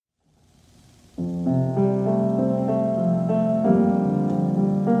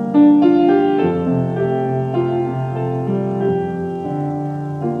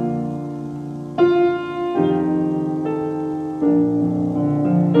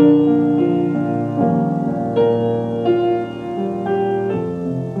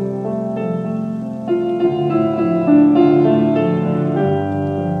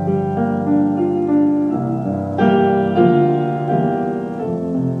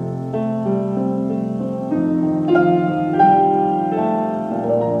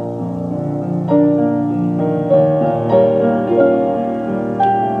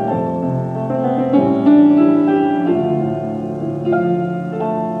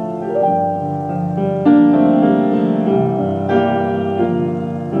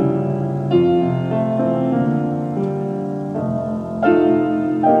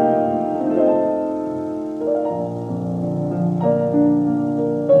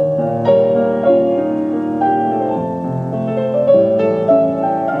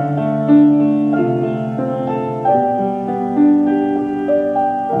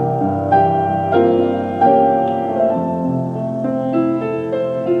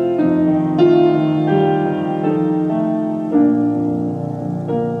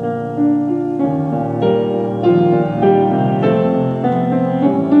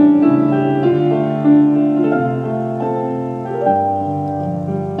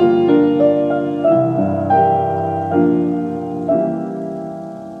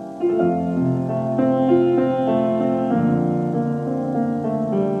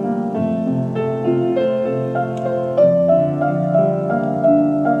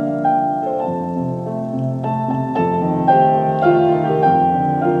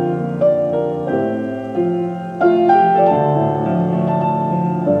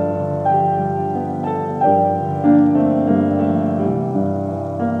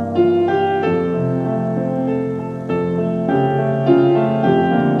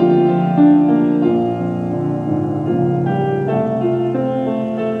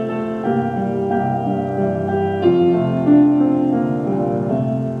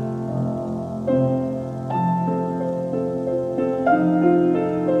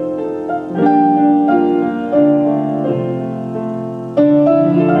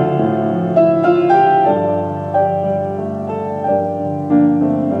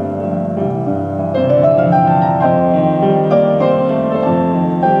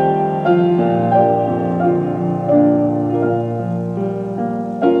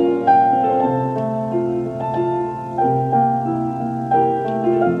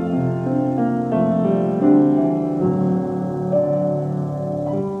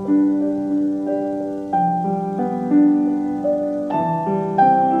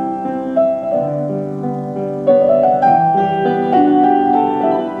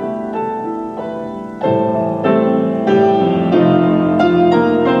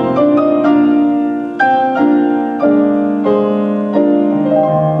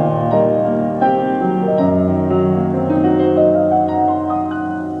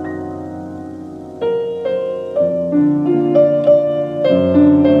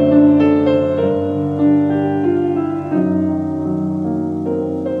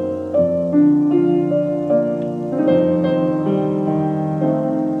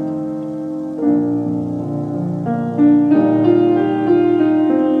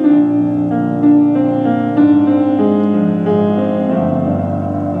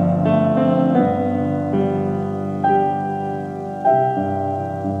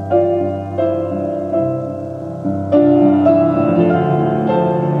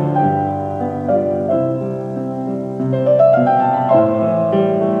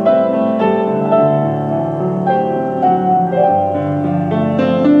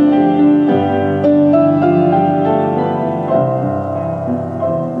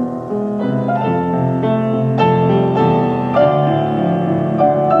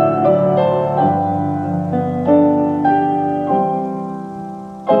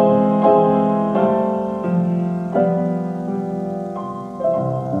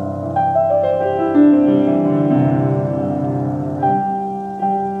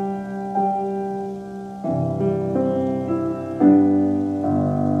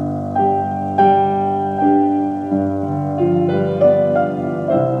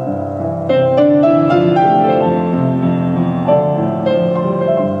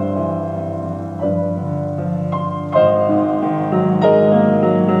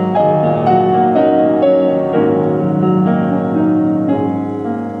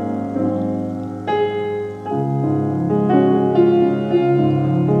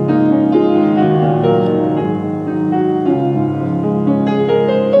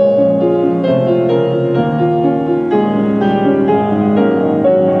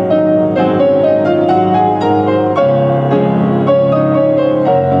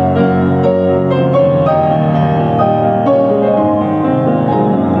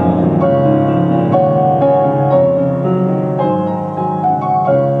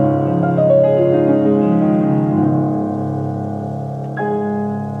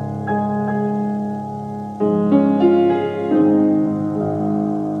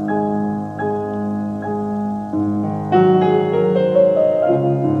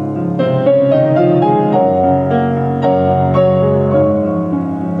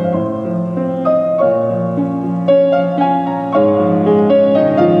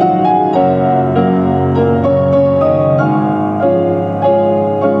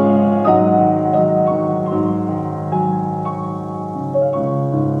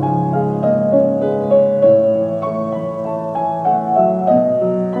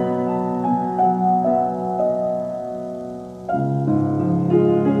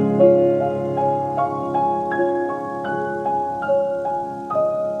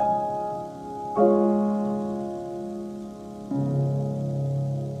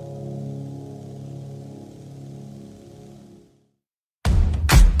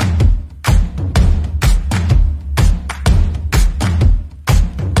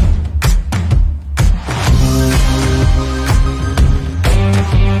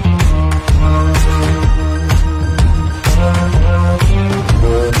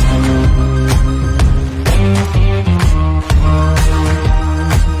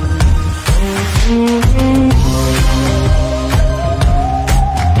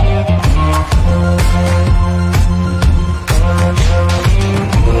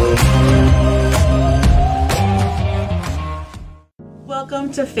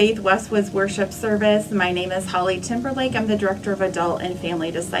Faith Westwood's worship service. My name is Holly Timberlake. I'm the Director of Adult and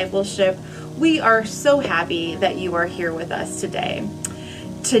Family Discipleship. We are so happy that you are here with us today.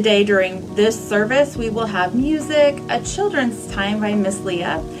 Today, during this service, we will have music, a children's time by Miss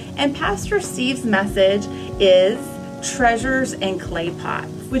Leah, and Pastor Steve's message is Treasures in Clay Pots.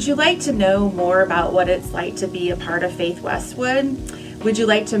 Would you like to know more about what it's like to be a part of Faith Westwood? Would you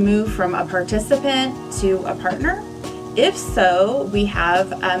like to move from a participant to a partner? If so, we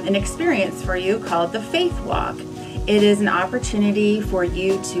have an experience for you called the Faith Walk. It is an opportunity for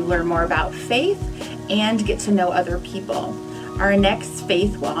you to learn more about faith and get to know other people. Our next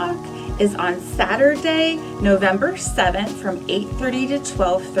Faith Walk is on Saturday, November 7th from 8:30 to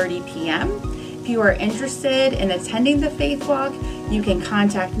 12:30 p.m. If you are interested in attending the Faith Walk, you can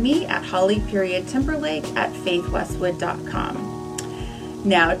contact me at holly.timberlake@faithwestwood.com.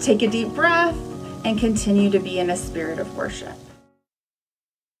 Now take a deep breath and continue to be in a spirit of worship.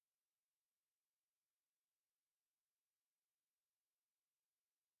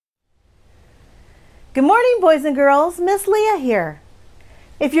 Good morning, boys and girls. Miss Leah here.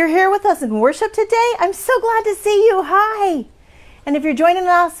 If you're here with us in worship today, I'm so glad to see you. Hi. And if you're joining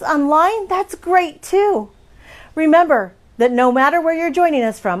us online, that's great too. Remember that no matter where you're joining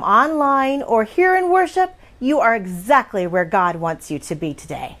us from, online or here in worship, you are exactly where God wants you to be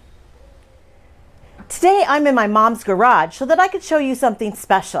today. Today I'm in my mom's garage so that I could show you something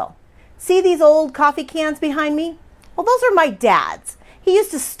special. See these old coffee cans behind me? Well, those are my dad's. He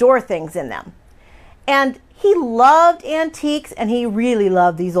used to store things in them. And he loved antiques, and he really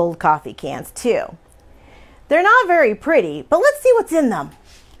loved these old coffee cans too. They're not very pretty, but let's see what's in them.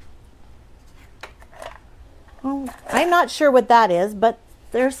 Well, I'm not sure what that is, but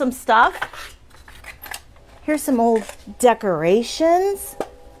there's some stuff. Here's some old decorations.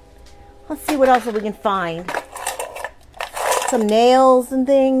 Let's see what else we can find. Some nails and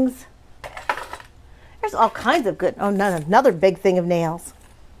things. There's all kinds of good, another big thing of nails.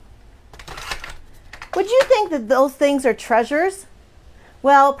 Would you think that those things are treasures?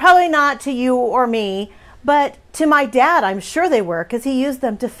 Well, probably not to you or me, but to my dad, I'm sure they were, because he used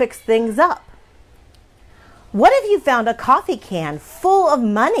them to fix things up. What if you found a coffee can full of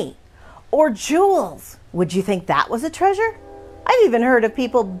money or jewels? Would you think that was a treasure? I've even heard of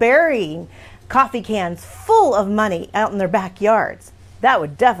people burying coffee cans full of money out in their backyards. That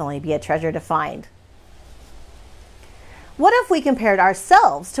would definitely be a treasure to find. What if we compared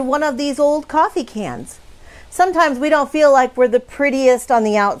ourselves to one of these old coffee cans? Sometimes we don't feel like we're the prettiest on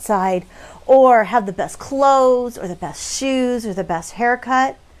the outside, or have the best clothes, or the best shoes, or the best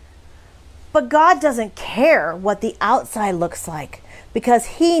haircut. But God doesn't care what the outside looks like, because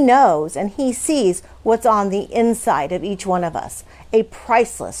He knows and He sees what's on the inside of each one of us, a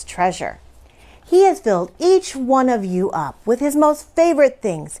priceless treasure. He has filled each one of you up with His most favorite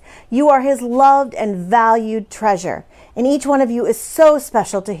things. You are His loved and valued treasure, and each one of you is so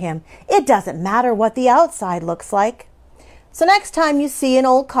special to Him. It doesn't matter what the outside looks like. So next time you see an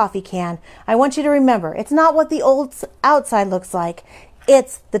old coffee can, I want you to remember, it's not what the old outside looks like,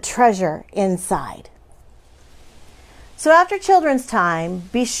 it's the treasure inside. So after children's time,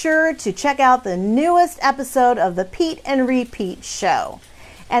 be sure to check out the newest episode of the Pete and Repeat show,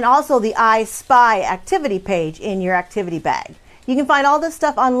 and also the I Spy activity page in your activity bag. You can find all this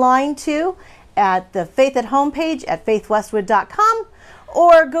stuff online too at the Faith at Home page at faithwestwood.com,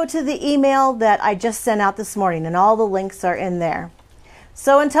 or go to the email that I just sent out this morning, and all the links are in there.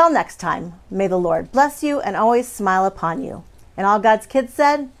 So until next time, may the Lord bless you and always smile upon you. And all God's kids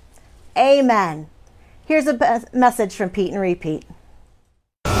said, Amen. Here's a message from Pete and Repeat.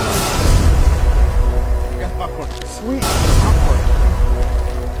 Sweet popcorn.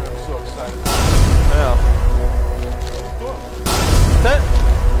 I'm so excited. Yeah. Set.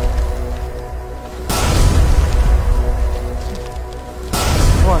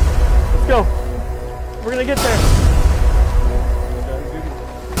 Come on. Let's go. We're going to get there.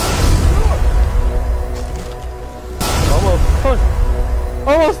 Almost. Come on.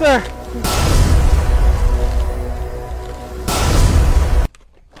 Almost there.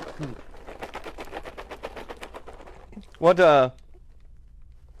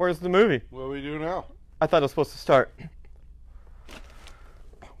 Where's the movie? What do we do now? I thought it was supposed to start.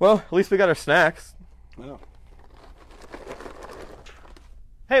 Well, at least we got our snacks. Yeah.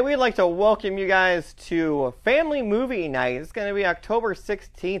 Hey, we'd like to welcome you guys to Family Movie Night. It's going to be October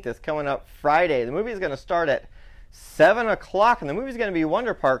 16th. It's coming up Friday. The movie is going to start at 7 o'clock, and the movie's going to be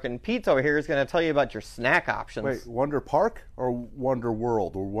Wonder Park, and Pete over here is going to tell you about your snack options. Wait, Wonder Park or Wonder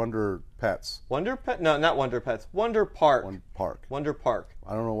World or Wonder Pets? Wonder Pet? No, not Wonder Pets. Wonder Park. Wonder Park. Wonder Park.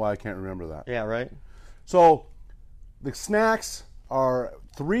 I don't know why I can't remember that. Yeah, right? So, the snacks are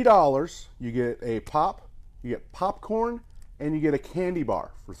 $3, you get a pop, you get popcorn, and you get a candy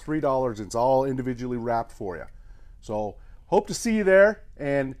bar for $3. It's all individually wrapped for you. So hope to see you there,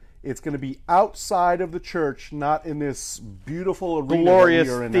 and it's going to be outside of the church, not in this beautiful arena glorious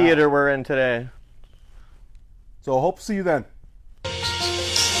that we are in theater now. we're in today. So hope to see you then.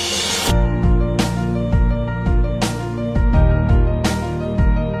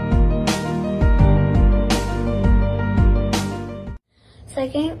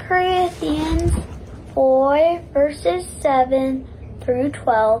 Second Corinthians 4 verses 7 through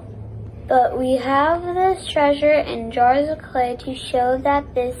 12. But we have this treasure in jars of clay to show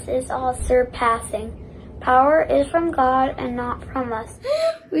that this is all surpassing. Power is from God and not from us.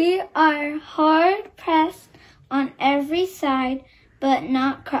 We are hard pressed on every side, but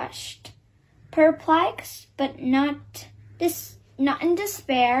not crushed. Perplexed, but not in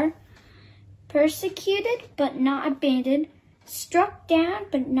despair. Persecuted, but not abandoned. Struck down,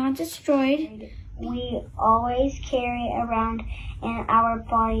 but not destroyed. We always carry around in our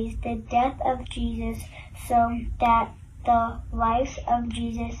bodies the death of Jesus, so that the life of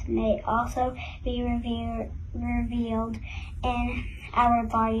Jesus may also be revealed in our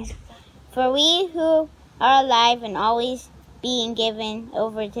bodies. For we who are alive and always being given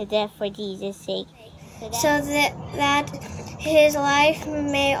over to death for Jesus' sake, so that his life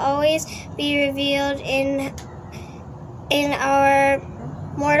may always be revealed in our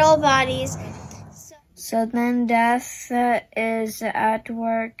mortal bodies. So then death is at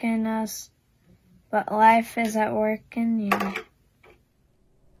work in us, but life is at work in you.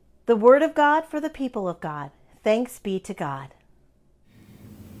 The word of God for the people of God. Thanks be to God.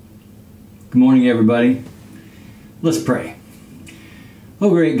 Good morning, everybody. Let's pray.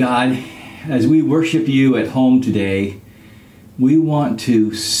 Oh, great God, as we worship you at home today, we want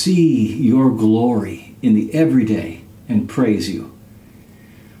to see your glory in the everyday and praise you.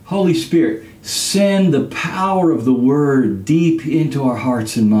 Holy Spirit, send the power of the word deep into our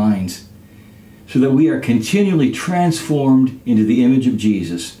hearts and minds so that we are continually transformed into the image of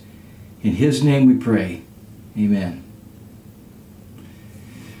Jesus. In his name we pray. Amen.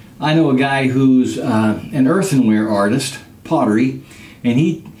 I know a guy who's an earthenware artist, pottery, and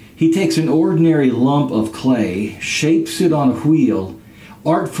he takes an ordinary lump of clay, shapes it on a wheel,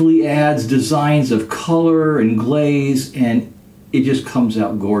 artfully adds designs of color and glaze, and it just comes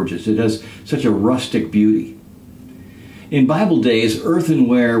out gorgeous. It has such a rustic beauty. In Bible days,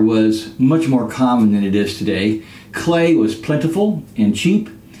 earthenware was much more common than it is today. Clay was plentiful and cheap.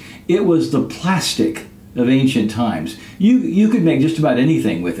 It was the plastic of ancient times. You could make just about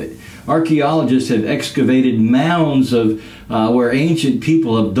anything with it. Archaeologists have excavated mounds of where ancient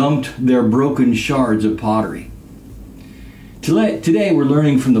people have dumped their broken shards of pottery. Today we're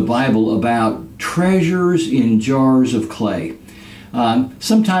learning from the Bible about treasures in jars of clay.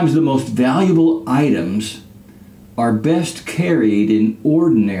 Sometimes the most valuable items are best carried in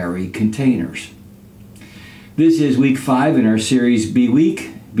ordinary containers. This is week 5 in our series, Be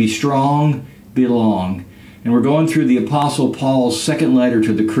Weak, Be Strong, Belong. And we're going through the Apostle Paul's second letter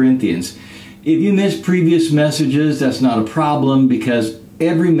to the Corinthians. If you missed previous messages, that's not a problem because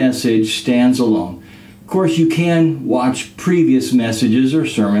every message stands alone. Of course, you can watch previous messages or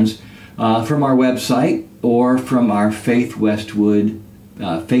sermons from our website or from our Faith Westwood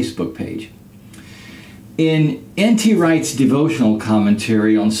Facebook page. In N.T. Wright's devotional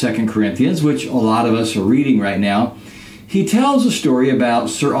commentary on 2 Corinthians, which a lot of us are reading right now, he tells a story about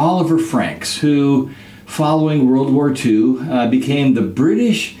Sir Oliver Franks, who, following World War II, became the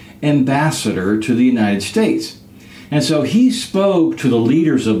British ambassador to the United States. And so he spoke to the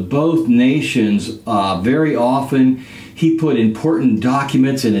leaders of both nations very often. He put important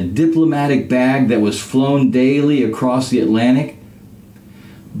documents in a diplomatic bag that was flown daily across the Atlantic.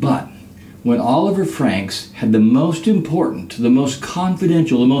 But when Oliver Franks had the most important, the most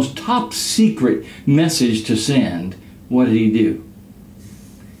confidential, the most top secret message to send, what did he do?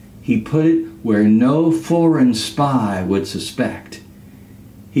 He put it where no foreign spy would suspect.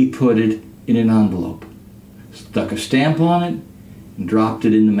 He put it in an envelope, stuck a stamp on it, and dropped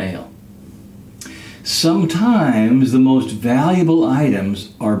it in the mail. Sometimes the most valuable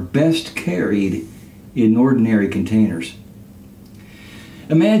items are best carried in ordinary containers.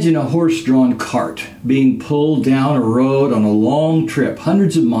 Imagine a horse-drawn cart being pulled down a road on a long trip,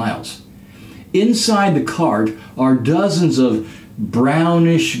 hundreds of miles. Inside the cart are dozens of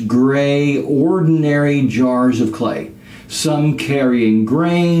brownish gray ordinary jars of clay, some carrying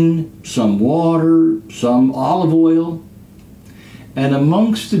grain, some water, some olive oil. And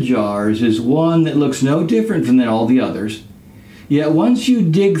amongst the jars is one that looks no different from all the others. Yet once you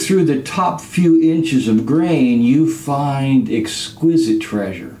dig through the top few inches of grain, you find exquisite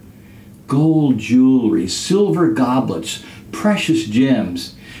treasure. Gold jewelry, silver goblets, precious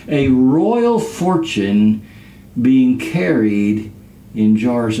gems, a royal fortune being carried in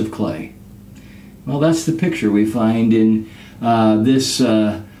jars of clay. Well, that's the picture we find in this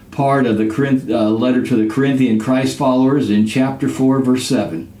part of the letter to the Corinthian Christ followers in chapter 4, verse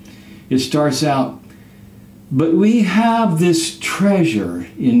 7. It starts out, "But we have this treasure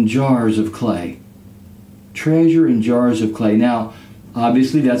in jars of clay." Treasure in jars of clay. Now,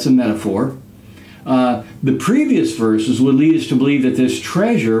 obviously that's a metaphor. The previous verses would lead us to believe that this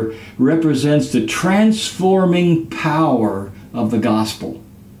treasure represents the transforming power of the gospel.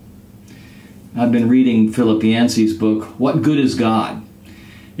 I've been reading Philip Yancey's book, What Good is God?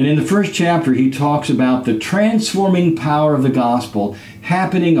 And in the first chapter, he talks about the transforming power of the gospel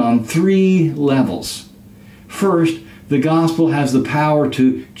happening on 3 levels. First, the gospel has the power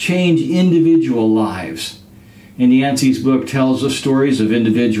to change individual lives. And Yancey's book tells us stories of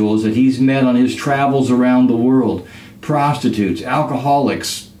individuals that he's met on his travels around the world. Prostitutes,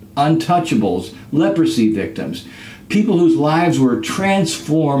 alcoholics, untouchables, leprosy victims. People whose lives were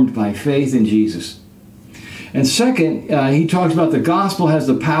transformed by faith in Jesus. And second, he talks about the gospel has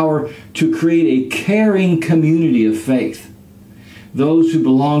the power to create a caring community of faith. Those who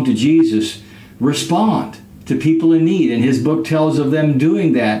belong to Jesus respond to people in need, and his book tells of them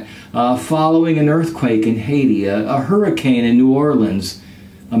doing that following an earthquake in Haiti, a hurricane in New Orleans,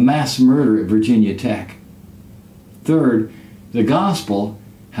 a mass murder at Virginia Tech. Third, the gospel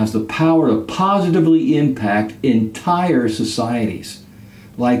has the power to positively impact entire societies,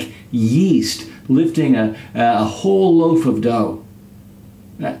 like yeast lifting a whole loaf of dough.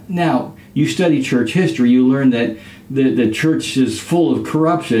 Now, you study church history, you learn that the church is full of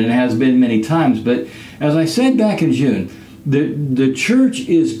corruption and has been many times. But as I said back in June, the church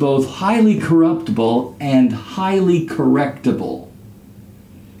is both highly corruptible and highly correctable.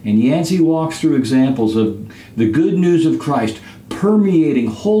 And Yancey walks through examples of the good news of Christ permeating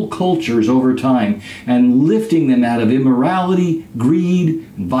whole cultures over time and lifting them out of immorality, greed,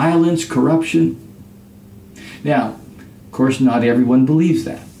 violence, corruption. Now, of course, not everyone believes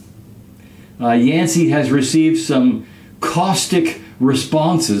that. Yancey has received some caustic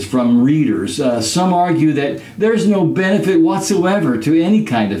responses from readers. Some argue that there's no benefit whatsoever to any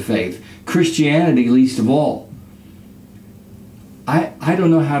kind of faith, Christianity least of all. I don't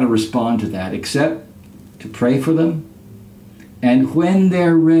know how to respond to that except to pray for them. And when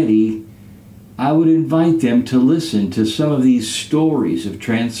they're ready, I would invite them to listen to some of these stories of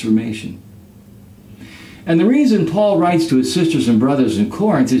transformation. And the reason Paul writes to his sisters and brothers in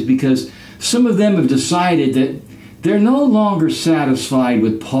Corinth is because some of them have decided that they're no longer satisfied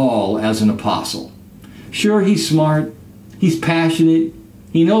with Paul as an apostle. Sure, he's smart, he's passionate,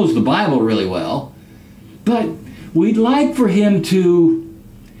 he knows the Bible really well, but we'd like for him to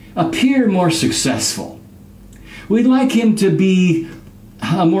appear more successful. We'd like him to be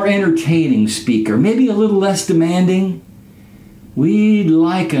a more entertaining speaker, maybe a little less demanding. We'd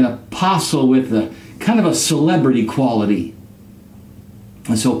like an apostle with a kind of a celebrity quality.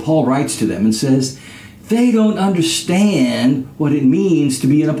 And so Paul writes to them and says, they don't understand what it means to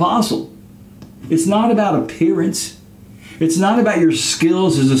be an apostle. It's not about appearance. It's not about your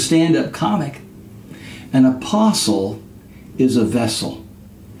skills as a stand-up comic. An apostle is a vessel.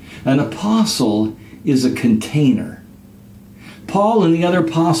 An apostle is a container. Paul and the other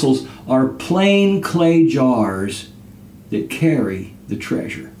apostles are plain clay jars that carry the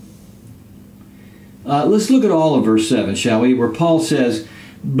treasure. Let's look at all of verse 7, shall we, where Paul says,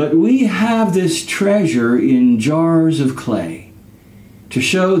 "But we have this treasure in jars of clay, to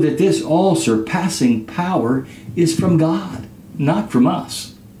show that this all-surpassing power is from God, not from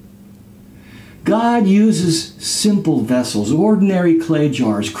us." God uses simple vessels, ordinary clay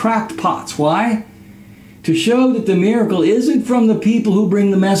jars, cracked pots. Why? To show that the miracle isn't from the people who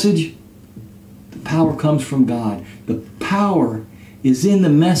bring the message. The power comes from God. The power is in the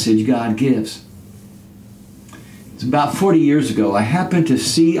message God gives. It's about 40 years ago, I happened to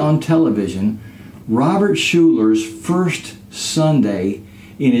see on television Robert Schuller's first Sunday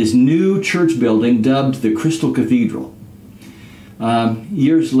in his new church building dubbed the Crystal Cathedral.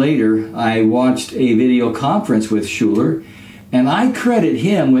 Years later, I watched a video conference with Schuller, and I credit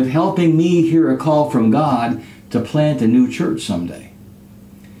him with helping me hear a call from God to plant a new church someday.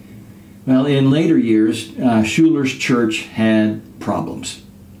 Well, in later years, Schuller's church had problems.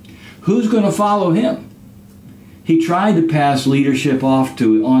 Who's going to follow him? He tried to pass leadership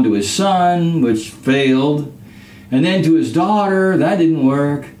onto his son, which failed, and then to his daughter. That didn't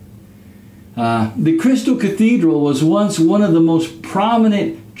work. The Crystal Cathedral was once one of the most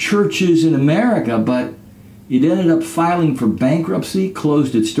prominent churches in America, but it ended up filing for bankruptcy,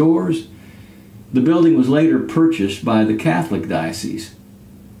 closed its doors. The building was later purchased by the Catholic diocese.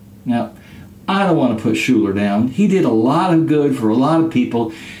 Now, I don't want to put Schuller down. He did a lot of good for a lot of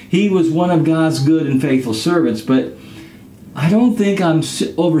people. He was one of God's good and faithful servants, but I don't think I'm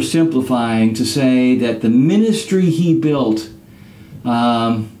oversimplifying to say that the ministry he built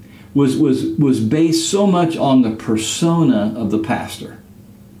was based so much on the persona of the pastor.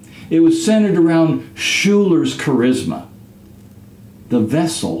 It was centered around Schuller's charisma. The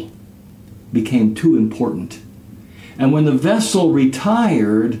vessel became too important. And when the vessel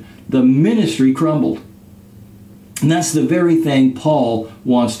retired, the ministry crumbled. And that's the very thing Paul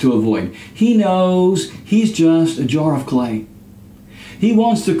wants to avoid. He knows he's just a jar of clay. He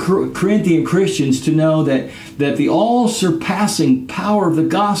wants the Corinthian Christians to know that the all-surpassing power of the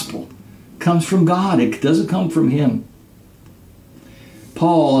gospel comes from God. It doesn't come from him.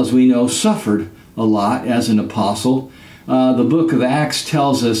 Paul, as we know, suffered a lot as an apostle. The book of Acts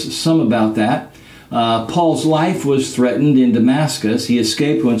tells us some about that. Paul's life was threatened in Damascus. He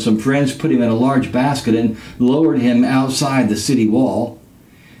escaped when some friends put him in a large basket and lowered him outside the city wall.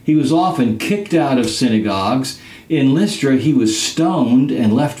 He was often kicked out of synagogues. In Lystra, he was stoned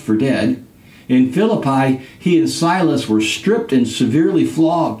and left for dead. In Philippi, he and Silas were stripped and severely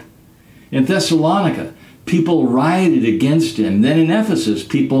flogged. In Thessalonica, people rioted against him. Then in Ephesus,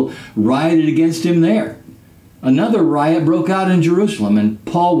 people rioted against him there. Another riot broke out in Jerusalem, and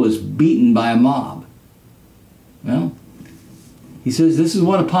Paul was beaten by a mob. Well, he says this is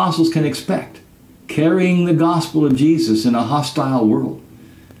what apostles can expect, carrying the gospel of Jesus in a hostile world.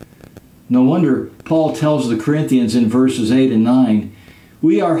 No wonder Paul tells the Corinthians in verses 8 and 9,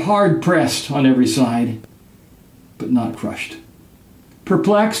 we are hard pressed on every side, but not crushed.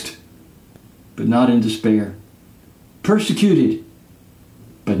 Perplexed, but not in despair. Persecuted,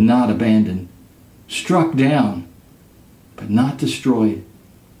 but not abandoned. Struck down, but not destroyed.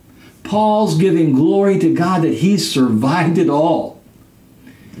 Paul's giving glory to God that he survived it all.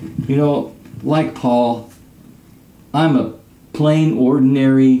 You know, like Paul, I'm a plain,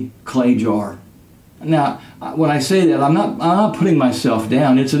 ordinary clay jar. Now, when I say that, I'm not putting myself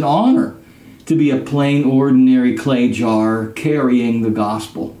down. It's an honor to be a plain, ordinary clay jar carrying the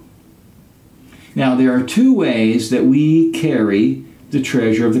gospel. Now, there are two ways that we carry the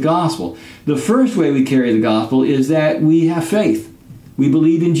treasure of the gospel. The first way we carry the gospel is that we have faith. We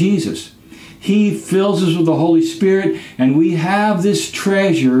believe in Jesus. He fills us with the Holy Spirit, and we have this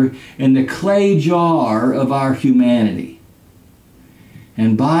treasure in the clay jar of our humanity.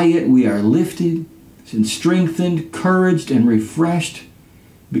 And by it we are lifted and strengthened, encouraged, and refreshed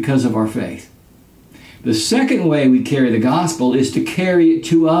because of our faith. The second way we carry the gospel is to carry it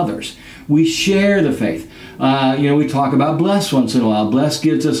to others. We share the faith. We talk about Bless once in a while. Bless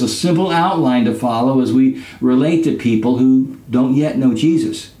gives us a simple outline to follow as we relate to people who don't yet know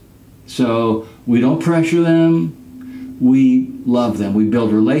Jesus. So we don't pressure them. We love them. We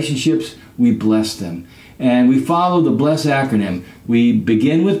build relationships. We bless them. And we follow the Bless acronym. We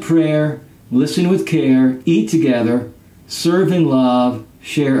begin with prayer, listen with care, eat together, serve in love,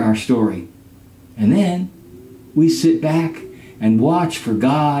 share our story. And then we sit back and watch for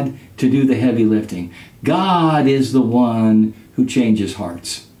God to do the heavy lifting. God is the one who changes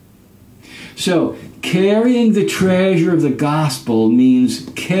hearts. So, carrying the treasure of the gospel means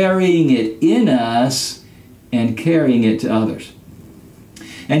carrying it in us and carrying it to others.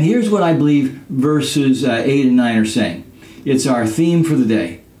 And here's what I believe verses 8 and 9 are saying. It's our theme for the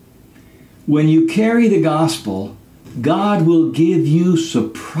day. When you carry the gospel, God will give you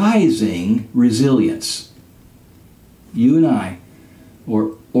surprising resilience. You and I are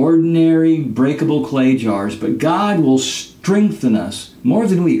ordinary, breakable clay jars, but God will strengthen us more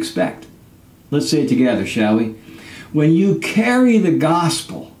than we expect. Let's say it together, shall we? When you carry the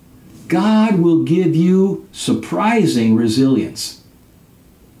gospel, God will give you surprising resilience.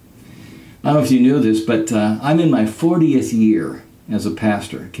 I don't know if you knew this, but I'm in my 40th year as a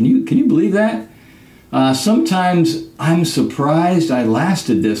pastor. Can you believe that? Sometimes I'm surprised I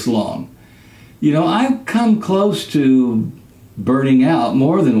lasted this long. You know, I've come close to burning out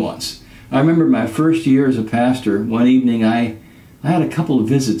more than once. I remember my first year as a pastor, one evening I had a couple of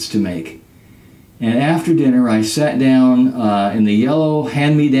visits to make. And after dinner, I sat down in the yellow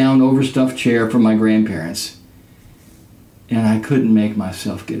hand-me-down overstuffed chair from my grandparents, and I couldn't make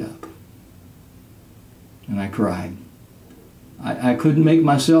myself get up. And I cried. I couldn't make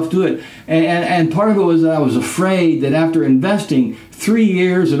myself do it. And part of it was that I was afraid that after investing 3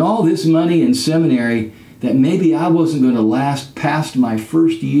 years and all this money in seminary, that maybe I wasn't going to last past my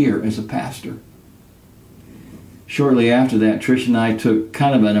first year as a pastor. Shortly after that, Trish and I took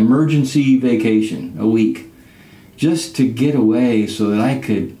kind of an emergency vacation, a week, just to get away so that I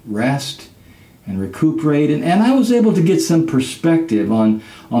could rest and recuperate. And I was able to get some perspective on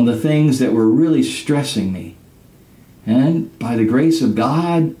the things that were really stressing me. And by the grace of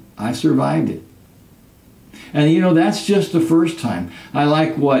God, I survived it. And you know, that's just the first time. I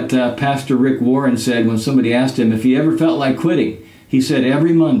like what Pastor Rick Warren said when somebody asked him if he ever felt like quitting. He said,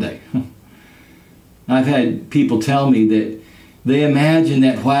 every Monday. I've had people tell me that they imagine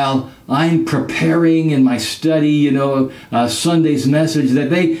that while I'm preparing in my study, Sunday's message, that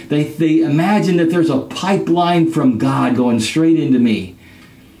they imagine that there's a pipeline from God going straight into me.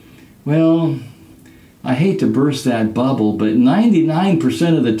 Well, I hate to burst that bubble, but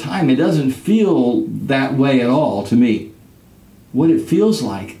 99% of the time it doesn't feel that way at all to me. What it feels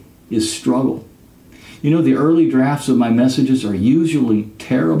like is struggle. You know, the early drafts of my messages are usually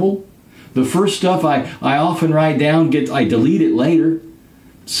terrible. The first stuff I often write down, I delete it later.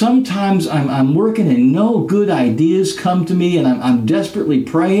 Sometimes I'm working and no good ideas come to me and I'm desperately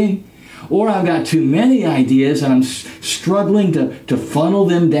praying. Or I've got too many ideas and I'm struggling to funnel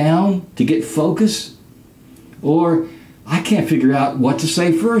them down to get focus. Or I can't figure out what to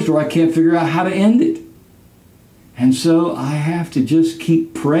say first, or I can't figure out how to end it. And so I have to just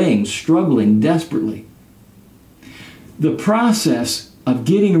keep praying, struggling desperately. The process of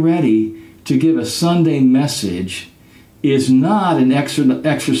getting ready to give a Sunday message is not an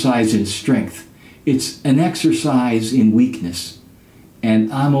exercise in strength. It's an exercise in weakness.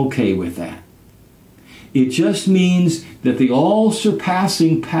 And I'm okay with that. It just means that the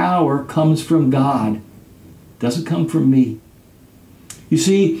all-surpassing power comes from God. It doesn't come from me. You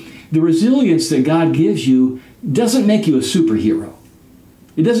see, the resilience that God gives you doesn't make you a superhero.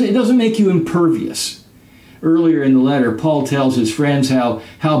 It doesn't make you impervious. Earlier in the letter, Paul tells his friends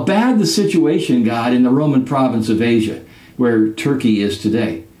how bad the situation got in the Roman province of Asia, where Turkey is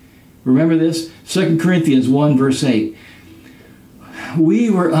today. Remember this? 2 Corinthians 1 verse 8. We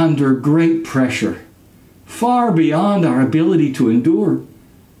were under great pressure, far beyond our ability to endure,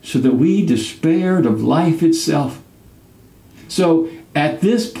 so that we despaired of life itself. So at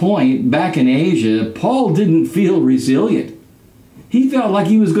this point, back in Asia, Paul didn't feel resilient. He felt like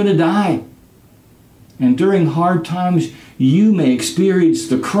he was going to die. And during hard times, you may experience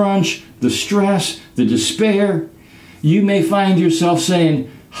the crunch, the stress, the despair. You may find yourself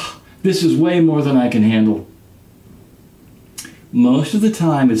saying, this is way more than I can handle. Most of the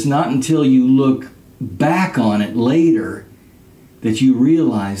time, it's not until you look back on it later that you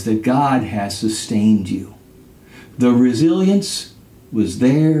realize that God has sustained you. The resilience was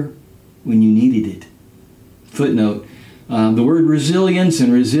there when you needed it. Footnote, the word resilience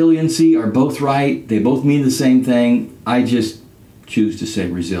and resiliency are both right. They both mean the same thing. I just choose to say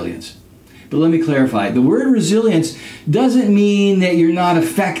resilience. But let me clarify. The word resilience doesn't mean that you're not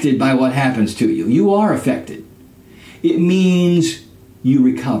affected by what happens to you. You are affected. It means you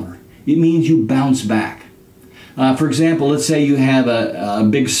recover. It means you bounce back. For example, let's say you have a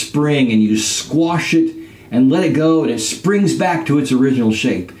big spring and you squash it and let it go and it springs back to its original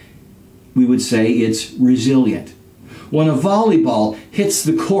shape. We would say it's resilient. When a volleyball hits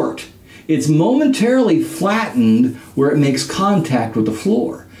the court, it's momentarily flattened where it makes contact with the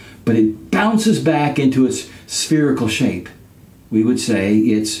floor, but it bounces back into its spherical shape. We would say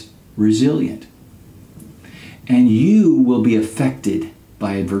it's resilient. And you will be affected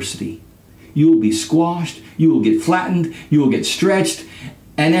by adversity. You will be squashed, you will get flattened, you will get stretched,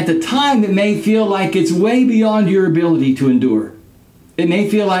 and at the time it may feel like it's way beyond your ability to endure. It may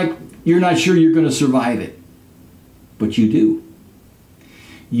feel like you're not sure you're going to survive it. But you do.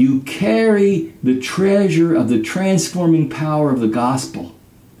 You carry the treasure of the transforming power of the gospel.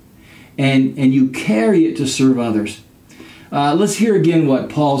 And you carry it to serve others. Let's hear again what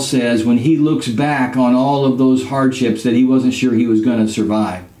Paul says when he looks back on all of those hardships that he wasn't sure he was going to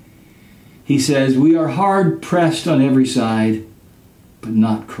survive. He says, we are hard pressed on every side, but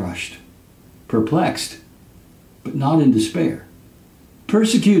not crushed. Perplexed, but not in despair.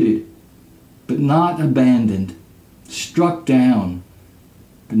 Persecuted, but not abandoned. Struck down,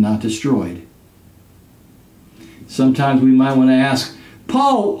 but not destroyed. Sometimes we might want to ask,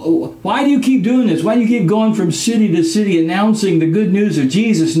 Paul, why do you keep doing this? Why do you keep going from city to city announcing the good news of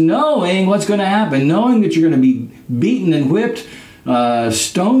Jesus, knowing what's going to happen, knowing that you're going to be beaten and whipped,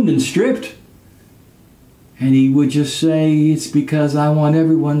 stoned and stripped? And he would just say, it's because I want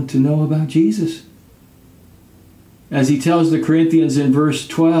everyone to know about Jesus. As he tells the Corinthians in verse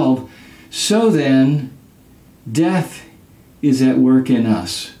 12, so then, death is at work in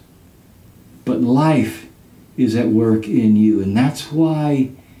us, but life is at work in you. And that's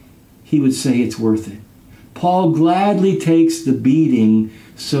why he would say it's worth it. Paul gladly takes the beating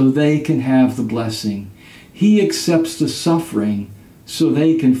so they can have the blessing. He accepts the suffering so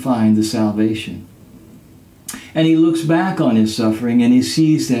they can find the salvation. And he looks back on his suffering and he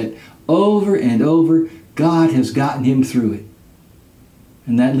sees that over and over, God has gotten him through it.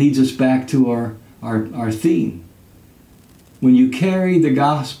 And that leads us back to our theme. When you carry the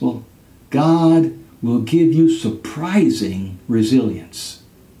gospel, God will give you surprising resilience.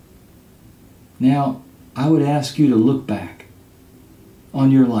 Now, I would ask you to look back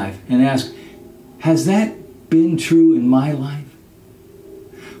on your life and ask, has that been true in my life?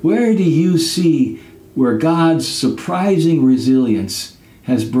 Where do you see where God's surprising resilience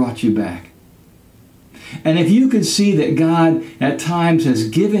has brought you back? And if you could see that God at times has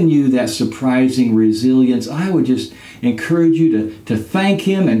given you that surprising resilience, I would just encourage you to thank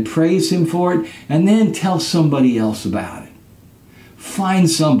him and praise him for it, and then tell somebody else about it. Find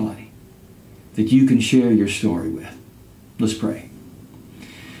somebody that you can share your story with. Let's pray.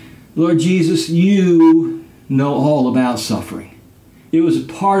 Lord Jesus, you know all about suffering. It was a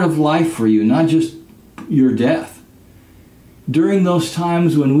part of life for you, not just your death. During those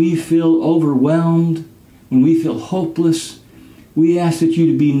times when we feel overwhelmed, when we feel hopeless, we ask that you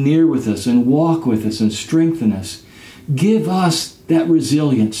to be near with us and walk with us and strengthen us. Give us that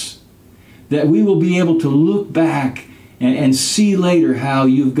resilience, that we will be able to look back and see later how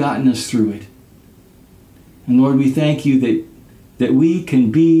you've gotten us through it. And Lord, we thank you that we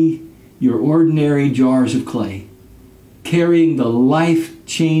can be your ordinary jars of clay, carrying the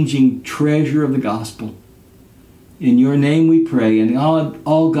life-changing treasure of the gospel. In your name we pray, and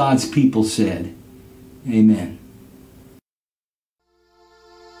all God's people said, Amen.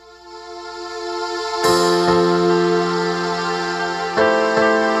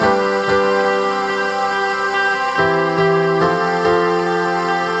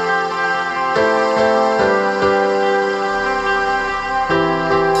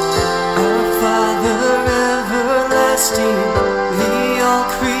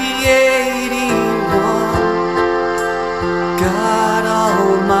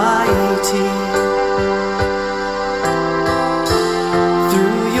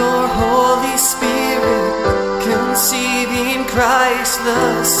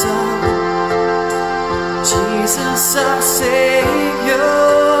 The Son, Jesus our Savior.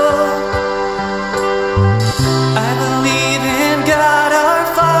 I believe in God our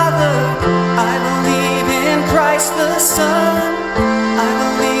Father, I believe in Christ the Son, I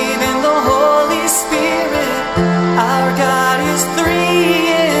believe in the Holy Spirit, our God is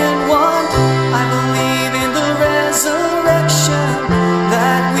three in one. I believe in the resurrection,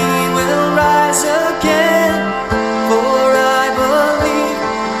 that we will rise again, for I believe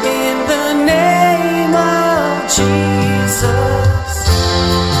in the name of Jesus.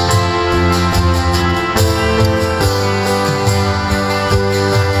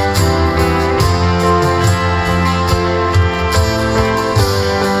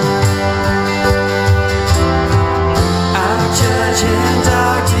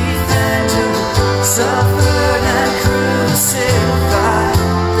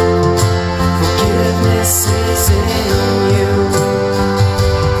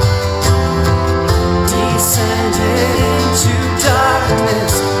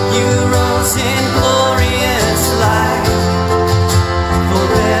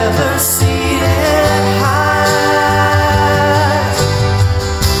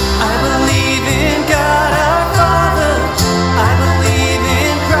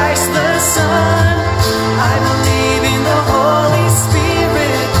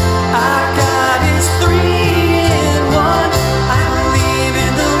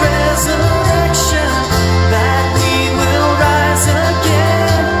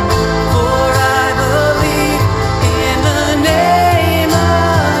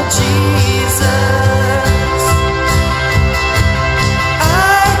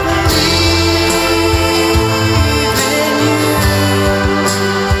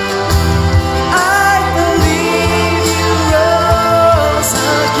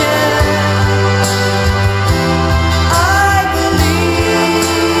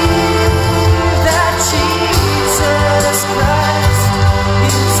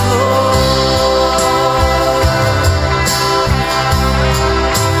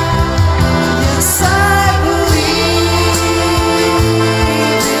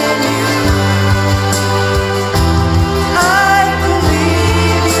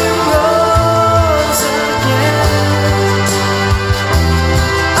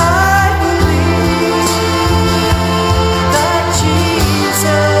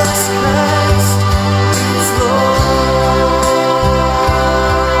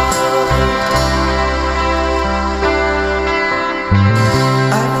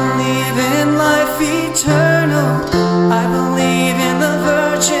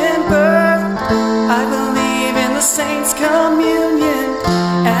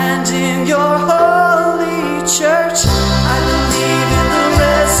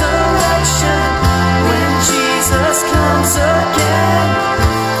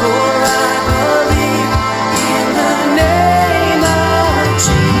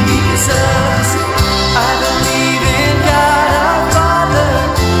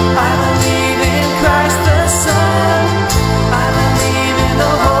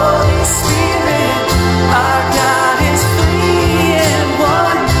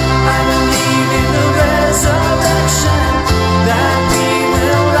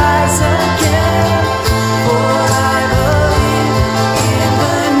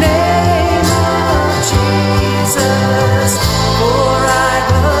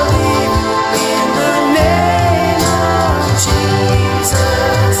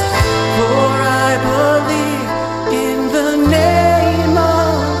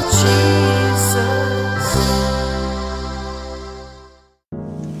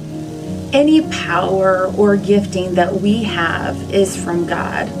 Any power or gifting that we have is from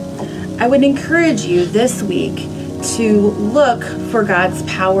God. I would encourage you this week to look for God's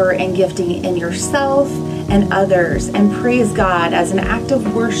power and gifting in yourself and others, and praise God as an act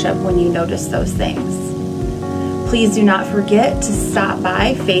of worship when you notice those things. Please do not forget to stop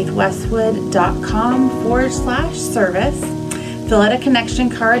by faithwestwood.com/service, fill out a connection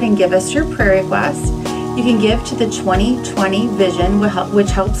card, and give us your prayer request. You can give to the 2020 vision,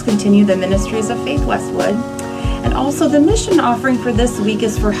 which helps continue the ministries of Faith Westwood. And also the mission offering for this week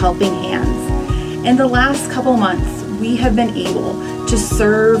is for Helping Hands. In the last couple months, we have been able to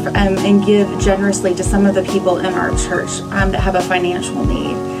serve and give generously to some of the people in our church that have a financial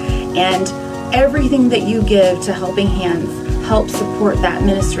need. And everything that you give to Helping Hands helps support that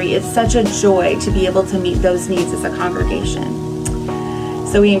ministry. It's such a joy to be able to meet those needs as a congregation.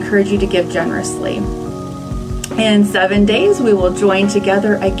 So we encourage you to give generously. In 7 days, we will join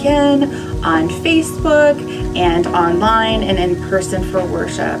together again on Facebook and online and in person for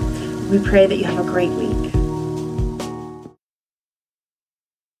worship. We pray that you have a great week.